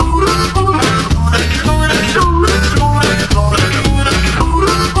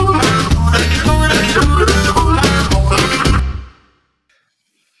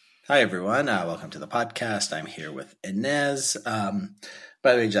Hi, everyone. Welcome to the podcast. I'm here with Inez.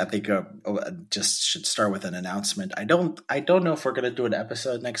 By the way, I think just should start with an announcement. I don't know if we're going to do an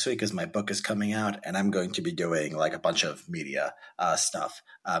episode next week as my book is coming out, and I'm going to be doing like a bunch of media stuff.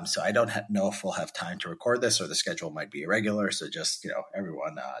 So I don't know if we'll have time to record this, or the schedule might be irregular. So just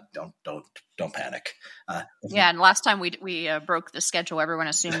everyone, don't panic. And last time we broke the schedule, everyone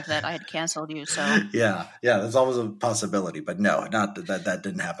assumed that I had canceled you. So yeah, there's always a possibility, but no, not that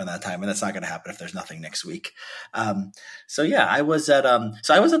didn't happen that time, and that's not going to happen if there's nothing next week. I was at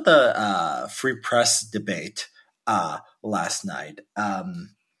the Free Press debate last night, and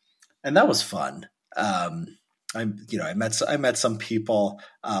that was fun. I met some people.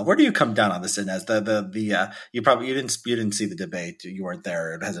 Where do you come down on this? Inez? You didn't see the debate. You weren't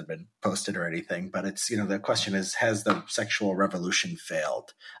there. It hasn't been posted or anything. But it's the question is, has the sexual revolution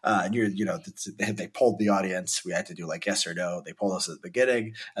failed? And they polled the audience. We had to do like yes or no. They polled us at the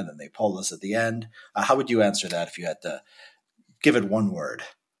beginning, and then they polled us at the end. How would you answer that if you had to give it one word?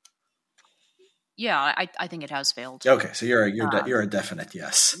 Yeah, I think it has failed. Okay, so you're a definite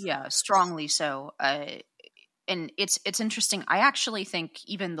yes. Yeah, strongly so. And it's interesting. I actually think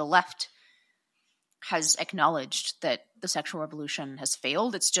even the left has acknowledged that the sexual revolution has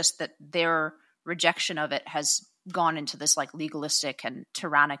failed. It's just that their rejection of it has gone into this like legalistic and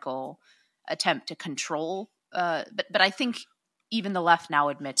tyrannical attempt to control. But I think even the left now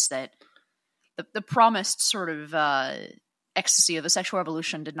admits that the promised sort of ecstasy of the sexual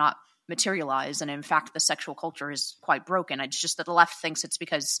revolution did not materialize, and in fact the sexual culture is quite broken. It's just that the left thinks it's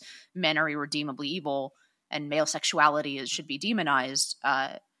because men are irredeemably evil and male sexuality should be demonized.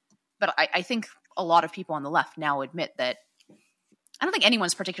 But I think a lot of people on the left now admit that I don't think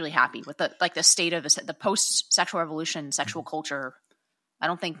anyone's particularly happy with the state of the post-sexual revolution sexual culture. I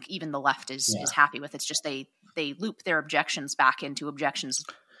don't think even the left is happy with it. It's just they loop their objections back into objections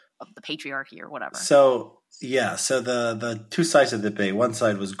of the patriarchy or whatever. So the two sides of the debate. One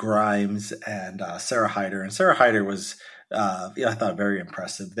side was Grimes and Sarah Hyder, and Sarah Hyder was I thought very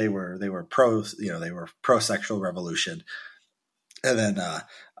impressive. They were pro sexual revolution, and then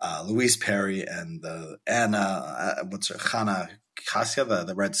Louise Perry and the Anna Chana Kasia,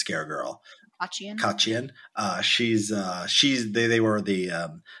 the Red Scare girl. Khachiyan. They were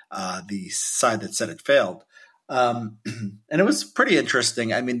the side that said it failed. And it was pretty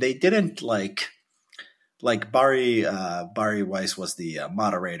interesting. I mean, they didn't like Bari Weiss was the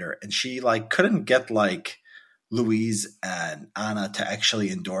moderator, and she couldn't get Louise and Anna to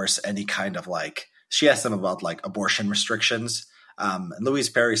actually endorse any kind of she asked them about abortion restrictions. And Louise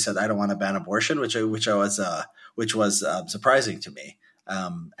Perry said, "I don't want to ban abortion," which was surprising to me.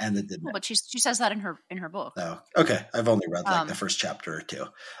 And it didn't. Well, but she says that in her book. Oh, okay. I've only read the first chapter or two.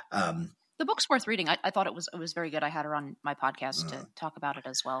 The book's worth reading. I thought it was very good. I had her on my podcast to talk about it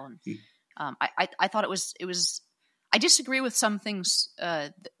as well. And I thought it was. I disagree with some things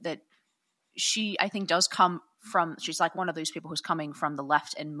that she I think does come from. She's one of those people who's coming from the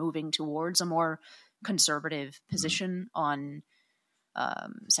left and moving towards a more conservative position on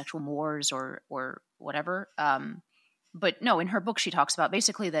sexual mores or whatever. But no, in her book she talks about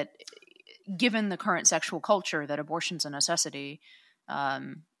basically that given the current sexual culture, that abortion's a necessity.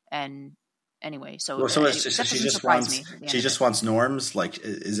 And anyway, so she just wants norms.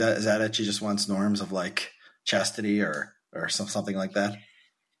 Is that it? She just wants norms of chastity or something like that.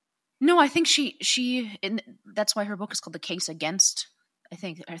 No, I think that's why her book is called The Case Against. I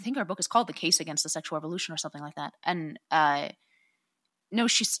think her book is called The Case Against the Sexual Revolution or something like that. And no,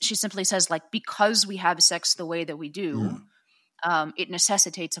 she simply says because we have sex the way that we do, it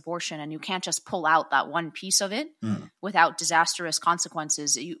necessitates abortion, and you can't just pull out that one piece of it without disastrous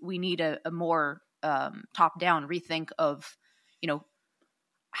consequences. We need a more top-down rethink of,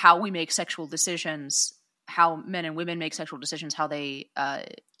 how we make sexual decisions, how men and women make sexual decisions, how they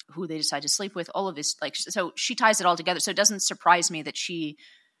who they decide to sleep with, all of this. So she ties it all together. So it doesn't surprise me that she,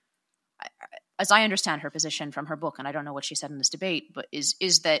 as I understand her position from her book, and I don't know what she said in this debate, but is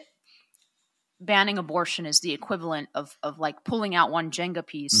that banning abortion is the equivalent of pulling out one Jenga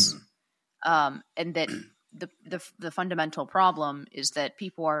piece, and that the fundamental problem is that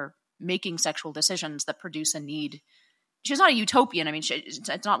people are making sexual decisions that produce a need. She's not a utopian. I mean,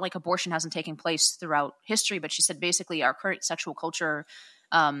 it's not like abortion hasn't taken place throughout history, but she said basically our current sexual culture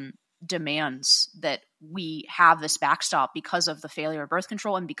demands that we have this backstop because of the failure of birth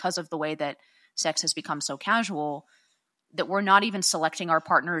control and because of the way that sex has become so casual that we're not even selecting our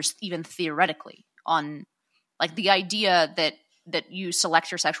partners even theoretically on the idea that you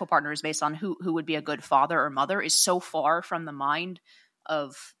select your sexual partners based on who would be a good father or mother is so far from the mind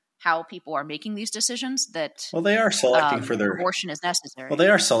of how people are making these decisions that Well, they are selecting for their abortion is necessary. Well, they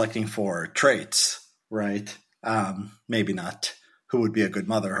are selecting for traits, right? Maybe not who would be a good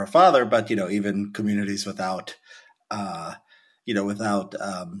mother or father, but even communities without, without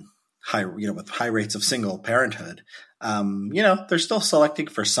high, with high rates of single parenthood, they're still selecting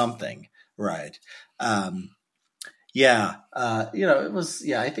for something, right? It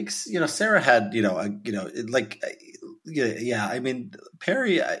was, I think, Sarah had, I mean,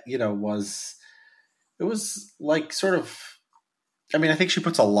 Perry, it was like sort of, I mean, I think she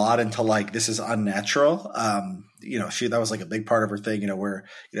puts a lot into like, this is unnatural. That was like a big part of her thing, where,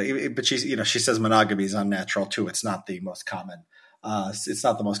 but she's, she says monogamy is unnatural too. It's not the most common,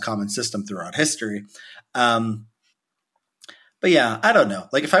 system throughout history. But yeah, I don't know.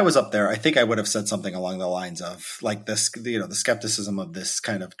 Like if I was up there, I think I would have said something along the lines of like this, the skepticism of this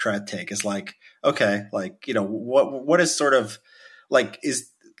kind of trad take is like, okay, like, what is sort of like, is,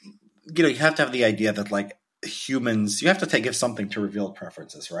 you have to have the idea that like humans, you have to give something to revealed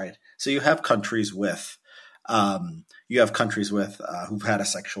preferences, right? So you have countries with, who've had a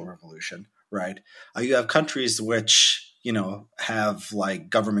sexual revolution, right? You have countries which, have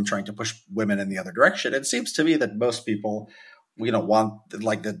like government trying to push women in the other direction. It seems to me that most people, want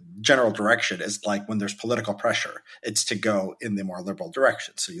like the general direction is like when there's political pressure, it's to go in the more liberal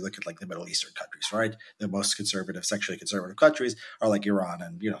direction. So you look at like the Middle Eastern countries, right? The most conservative, sexually conservative countries are like Iran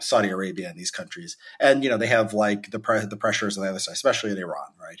and, Saudi Arabia and these countries. And, they have like the pressures on the other side, especially in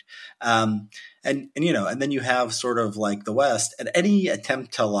Iran, right? And then you have sort of like the West, and any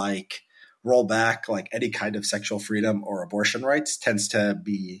attempt to like roll back like any kind of sexual freedom or abortion rights tends to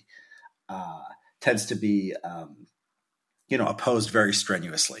be opposed very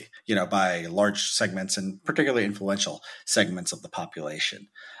strenuously, by large segments and particularly influential segments of the population.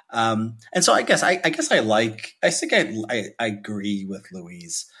 And so I guess I agree with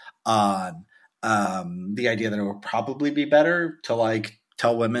Louise on the idea that it would probably be better to like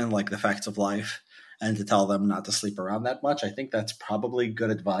tell women like the facts of life and to tell them not to sleep around that much. I think that's probably good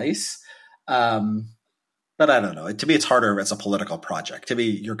advice. But I don't know. To me, it's harder as a political project. To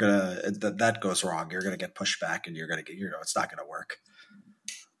me, that goes wrong. You're gonna get pushed back, and you're gonna get, it's not gonna work.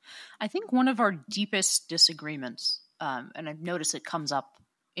 I think one of our deepest disagreements, and I've noticed it comes up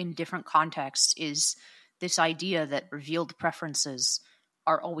in different contexts, is this idea that revealed preferences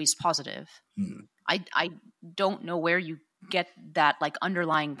are always positive. I don't know where you get that like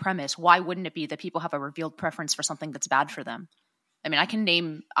underlying premise. Why wouldn't it be that people have a revealed preference for something that's bad for them? I mean, I can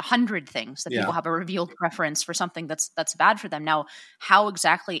name 100 things that people have a revealed preference for something that's bad for them. Now, how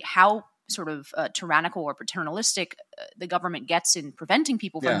sort of tyrannical or paternalistic the government gets in preventing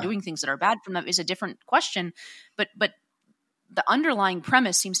people from doing things that are bad for them is a different question. But the underlying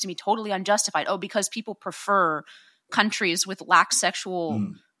premise seems to me totally unjustified. Oh, because people prefer countries with lax sexual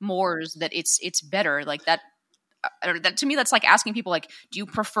mores, that it's better. Like that to me, that's like asking people like, do you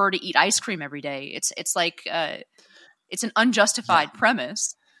prefer to eat ice cream every day? It's like it's an unjustified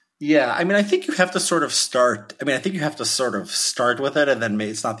premise. Yeah, I mean, I think you have to sort of start. I mean, I think you have to sort of start with it, and then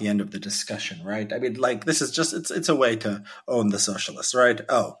it's not the end of the discussion, right? I mean, like this is just it's a way to own the socialists, right?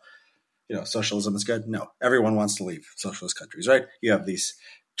 Oh, socialism is good. No, everyone wants to leave socialist countries, right? You have these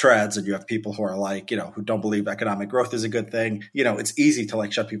trads, and you have people who are like, who don't believe economic growth is a good thing. It's easy to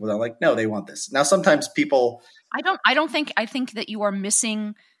like shut people down. Like, no, they want this. Now, sometimes people. I think that you are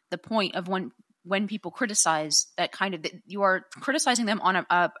missing the point of when people criticize that kind of, you are criticizing them on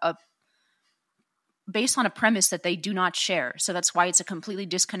a based on a premise that they do not share. So that's why it's a completely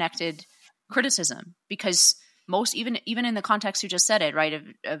disconnected criticism, because most, even in the context you just said it, right,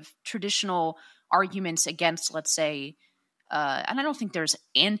 of traditional arguments against, let's say, and I don't think there's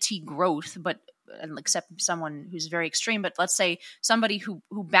anti-growth, but except someone who's very extreme, but let's say somebody who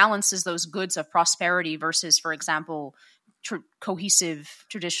balances those goods of prosperity versus, for example, cohesive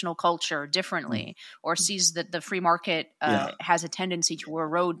traditional culture differently, or sees that the free market has a tendency to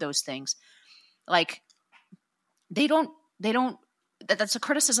erode those things. Like they don't that's a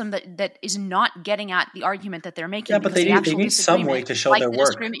criticism that is not getting at the argument that they're making. Yeah, but they need some way to show their work. The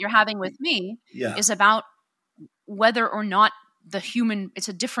disagreement you're having with me is about whether or not it's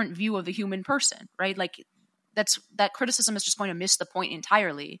a different view of the human person, right? Like that criticism is just going to miss the point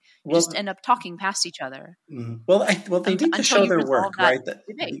entirely. You just end up talking past each other. Well, they need to show their work, right?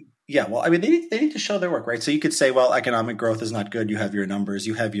 Yeah, well, I mean, they need to show their work, right? So you could say, well, economic growth is not good. You have your numbers,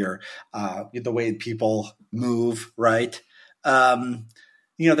 you have your the way people move, right?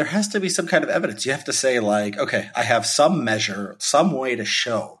 There has to be some kind of evidence. You have to say, like, okay, I have some measure, some way to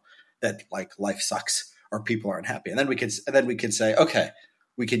show that like life sucks or people aren't happy, and then we could say, okay,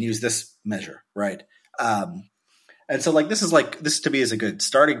 we can use this measure, right? And And so this to me is a good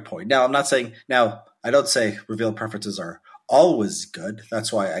starting point. Now, I'm not saying, now I don't say revealed preferences are always good.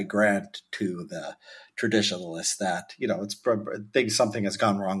 That's why I grant to the traditionalists that, it's something has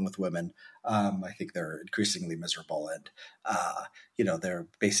gone wrong with women. I think they're increasingly miserable, and they're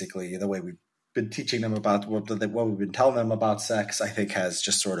basically, the way we've been teaching them about what we've been telling them about sex, I think has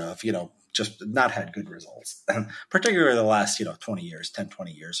just sort of, just not had good results, particularly the last, 20 years, 10,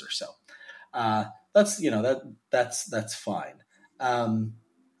 20 years or so. That's fine.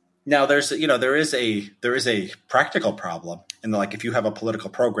 Now there is a practical problem in if you have a political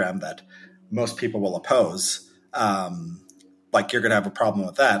program that most people will oppose, you're going to have a problem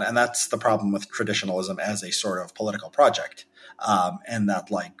with that. And that's the problem with traditionalism as a sort of political project. And that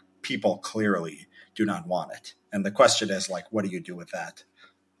people clearly do not want it. And the question is what do you do with that?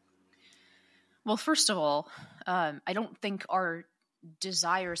 Well, first of all, I don't think our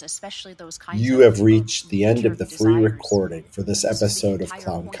desires, especially those kinds You have reached the end of the free recording for this episode of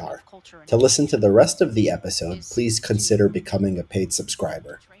Clown Car. To listen to the rest of the episode, please consider becoming a paid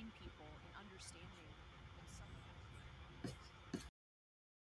subscriber.